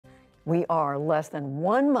We are less than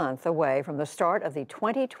 1 month away from the start of the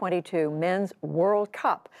 2022 Men's World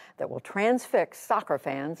Cup that will transfix soccer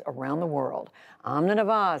fans around the world. Amna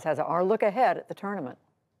Nawaz has our look ahead at the tournament.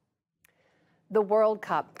 The World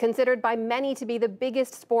Cup, considered by many to be the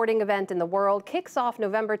biggest sporting event in the world, kicks off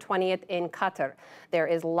November 20th in Qatar. There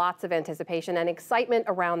is lots of anticipation and excitement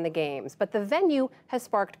around the games, but the venue has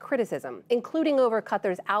sparked criticism, including over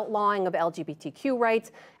Qatar's outlawing of LGBTQ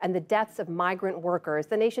rights and the deaths of migrant workers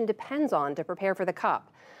the nation depends on to prepare for the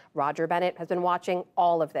Cup. Roger Bennett has been watching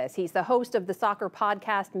all of this. He's the host of the soccer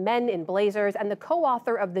podcast Men in Blazers and the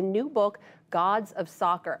co-author of the new book, Gods of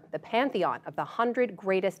Soccer, the pantheon of the 100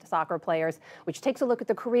 greatest soccer players, which takes a look at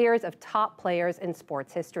the careers of top players in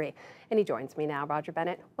sports history. And he joins me now. Roger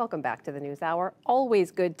Bennett, welcome back to the NewsHour.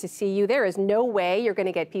 Always good to see you. There is no way you're going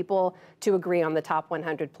to get people to agree on the top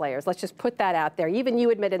 100 players. Let's just put that out there. Even you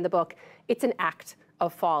admit in the book, it's an act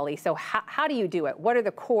of folly. So how do you do it? What are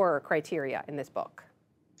the core criteria in this book?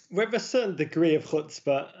 With a certain degree of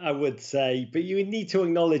chutzpah, I would say, but you need to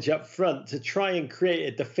acknowledge up front to try and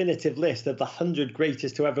create a definitive list of the 100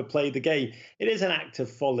 greatest to ever play the game. It is an act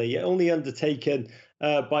of folly, only undertaken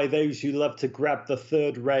by those who love to grab the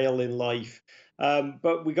third rail in life.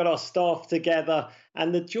 But we got our staff together,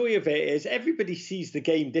 and the joy of it is everybody sees the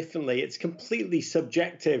game differently. It's completely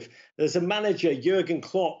subjective. There's a manager, Jurgen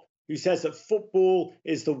Klopp, who says that football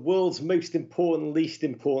is the world's most important, least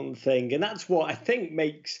important thing. And that's what I think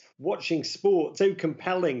makes watching sport so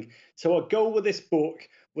compelling. So our goal with this book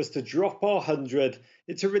was to drop our 100.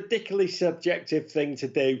 It's a ridiculously subjective thing to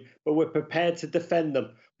do, but we're prepared to defend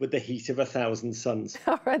them with the heat of 1,000 suns.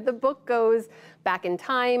 All right, the book goes back in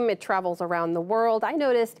time. It travels around the world. I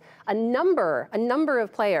noticed a number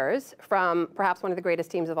of players from perhaps one of the greatest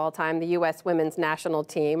teams of all time, the U.S. women's national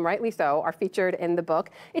team, rightly so, are featured in the book.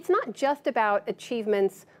 It's not just about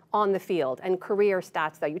achievements on the field and career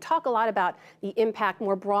stats, though. You talk a lot about the impact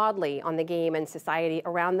more broadly on the game and society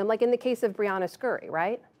around them, like in the case of Brianna Scurry,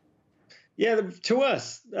 right? Yeah, to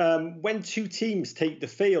us, when two teams take the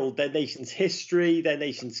field, their nation's history, their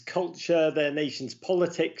nation's culture, their nation's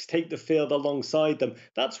politics take the field alongside them.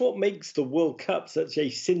 That's what makes the World Cup such a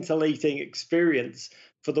scintillating experience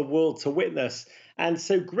for the world to witness. And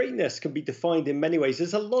so greatness can be defined in many ways.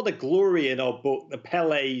 There's a lot of glory in our book, the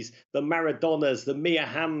Pelés, the Maradonas, the Mia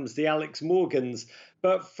Hamms, the Alex Morgans.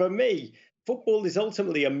 But for me, football is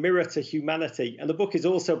ultimately a mirror to humanity. And the book is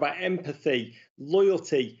also about empathy,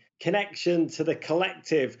 loyalty, connection to the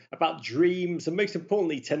collective, about dreams, and most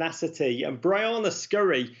importantly, tenacity. And Brianna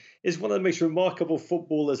Scurry is one of the most remarkable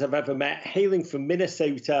footballers I've ever met, hailing from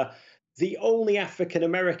Minnesota, the only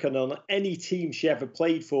African-American on any team she ever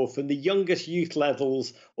played for, from the youngest youth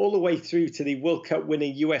levels all the way through to the World Cup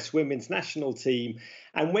winning US women's national team.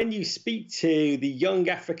 And when you speak to the young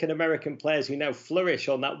African-American players who now flourish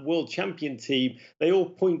on that world champion team, they all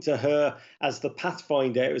point to her as the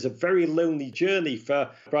pathfinder. It was a very lonely journey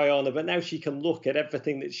for Brianna, but now she can look at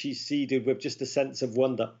everything that she's seeded with just a sense of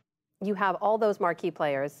wonder. You have all those marquee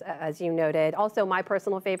players, as you noted. Also, my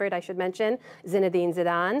personal favorite, I should mention, Zinedine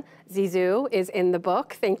Zidane. Zizou is in the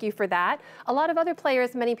book. Thank you for that. A lot of other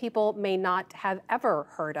players many people may not have ever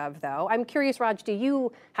heard of, though. I'm curious, Raj, do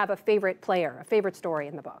you have a favorite player, a favorite story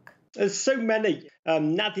in the book? There's so many.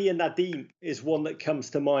 Nadia Nadim is one that comes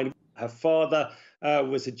to mind. Her father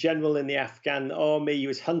was a general in the Afghan army. He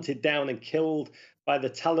was hunted down and killed by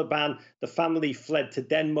the Taliban. The family fled to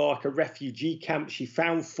Denmark, a refugee camp. She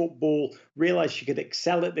found football, realized she could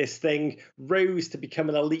excel at this thing, rose to become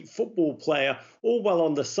an elite football player, all while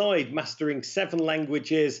on the side, mastering 7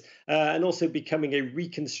 languages and also becoming a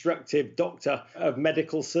reconstructive doctor of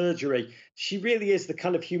medical surgery. She really is the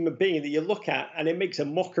kind of human being that you look at and it makes a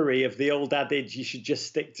mockery of the old adage, you should just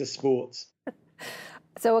stick to sports.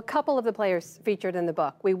 So a couple of the players featured in the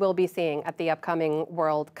book we will be seeing at the upcoming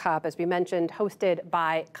World Cup, as we mentioned, hosted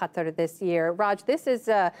by Qatar this year. Raj, this is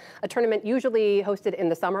a tournament usually hosted in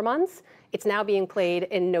the summer months. It's now being played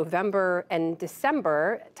in November and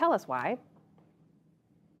December. Tell us why.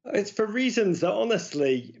 It's for reasons that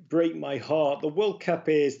honestly break my heart. The World Cup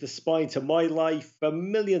is the spine to my life. For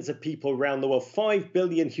millions of people around the world, 5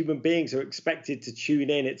 billion human beings are expected to tune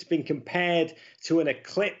in. It's been compared to an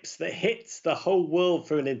eclipse that hits the whole world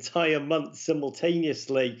for an entire month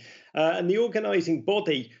simultaneously. And the organising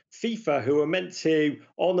body, FIFA, who are meant to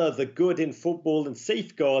honour the good in football and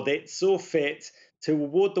safeguard it, saw fit to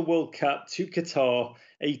award the World Cup to Qatar,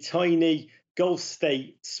 a tiny Gulf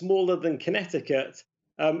state smaller than Connecticut.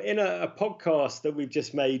 In a podcast that we've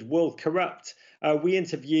just made, World Corrupt, we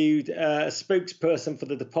interviewed a spokesperson for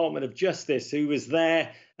the Department of Justice who was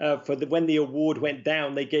there when the award went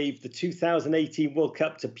down. They gave the 2018 World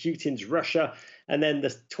Cup to Putin's Russia, and then the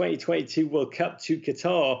 2022 World Cup to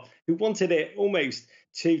Qatar, who wanted it almost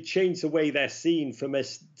to change the way they're seen from a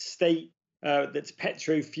state that's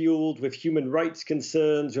petro-fueled with human rights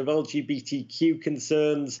concerns, with LGBTQ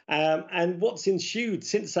concerns. And what's ensued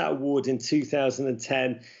since that award in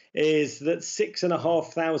 2010 is that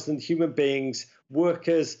 6,500 human beings,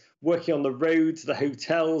 workers working on the roads, the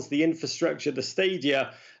hotels, the infrastructure, the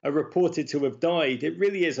stadia, are reported to have died. It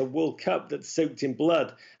really is a World Cup that's soaked in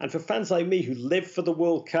blood. And for fans like me who live for the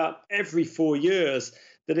World Cup every 4 years,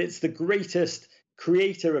 that it's the greatest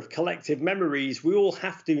creator of collective memories, we all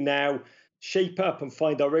have to now shape up and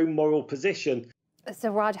find our own moral position.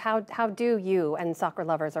 So, Raj, how do you and soccer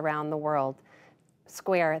lovers around the world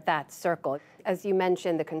square that circle? As you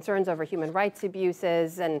mentioned, the concerns over human rights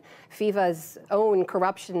abuses and FIFA's own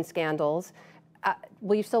corruption scandals.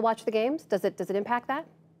 Will you still watch the games? Does it impact that?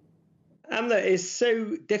 Amna, is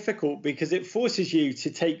so difficult because it forces you to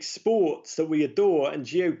take sports that we adore and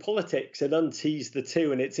geopolitics and untease the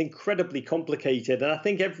two, and it's incredibly complicated. And I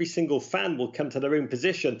think every single fan will come to their own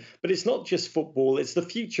position. But it's not just football, it's the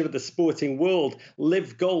future of the sporting world.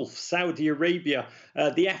 Live Golf, Saudi Arabia,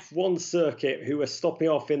 the F1 circuit, who are stopping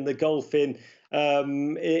off in the Gulf in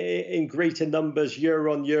greater numbers year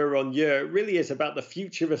on year on year. It really is about the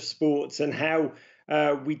future of sports, and how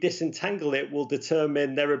we disentangle it will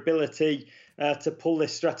determine their ability to pull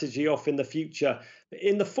this strategy off in the future.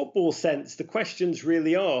 In the football sense, the questions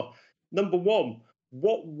really are, number one,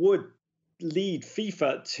 what would lead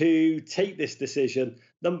FIFA to take this decision?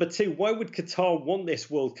 Number two, why would Qatar want this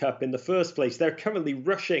World Cup in the first place? They're currently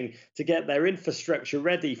rushing to get their infrastructure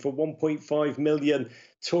ready for 1.5 million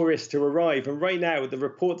tourists to arrive. And right now, the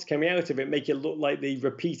reports coming out of it make it look like the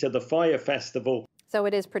repeat of the Fire Festival. So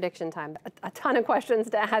it is prediction time. A ton of questions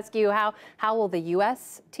to ask you. How will the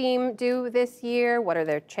U.S. team do this year? What are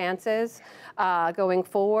their chances going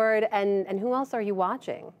forward? And who else are you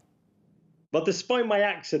watching? But despite my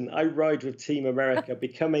accent, I ride with Team America.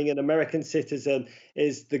 Becoming an American citizen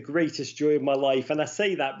is the greatest joy of my life. And I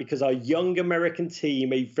say that because our young American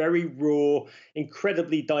team, a very raw,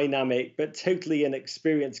 incredibly dynamic, but totally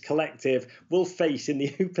inexperienced collective, will face in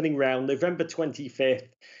the opening round, November 25th,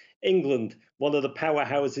 England, one of the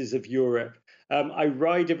powerhouses of Europe. I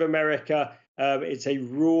ride with America. It's a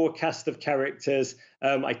raw cast of characters.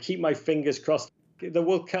 I keep my fingers crossed. The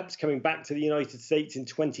World Cup's coming back to the United States in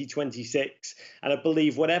 2026. And I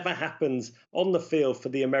believe whatever happens on the field for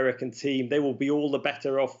the American team, they will be all the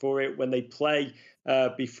better off for it when they play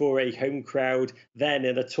before a home crowd, then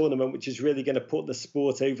in a tournament which is really going to put the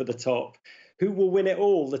sport over the top. Who will win it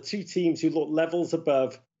all? The two teams who look levels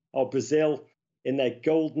above are Brazil in their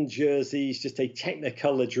golden jerseys, just a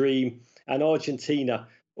technicolor dream, and Argentina,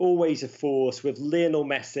 always a force with Lionel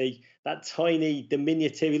Messi, that tiny,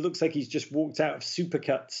 diminutive, he looks like he's just walked out of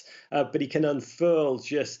Supercuts, but he can unfurl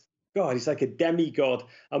just, God, he's like a demigod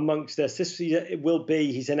amongst us. This will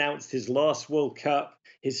be, he's announced his last World Cup,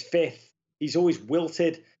 his fifth. He's always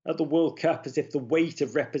wilted at the World Cup as if the weight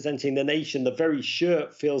of representing the nation, the very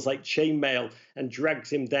shirt feels like chainmail and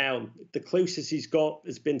drags him down. The closest he's got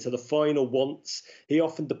has been to the final once. He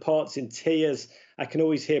often departs in tears. I can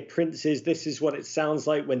always hear Prince's "This is what it sounds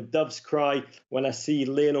like when doves cry" when I see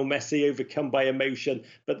Lionel Messi overcome by emotion.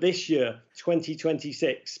 But this year,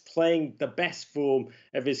 2026, playing the best form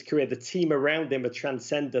of his career, the team around him are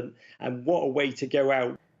transcendent. And what a way to go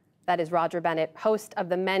out. That is Roger Bennett, host of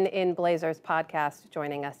the Men in Blazers podcast,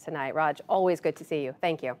 joining us tonight. Raj, always good to see you.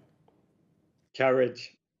 Thank you.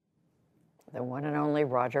 Courage. The one and only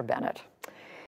Roger Bennett.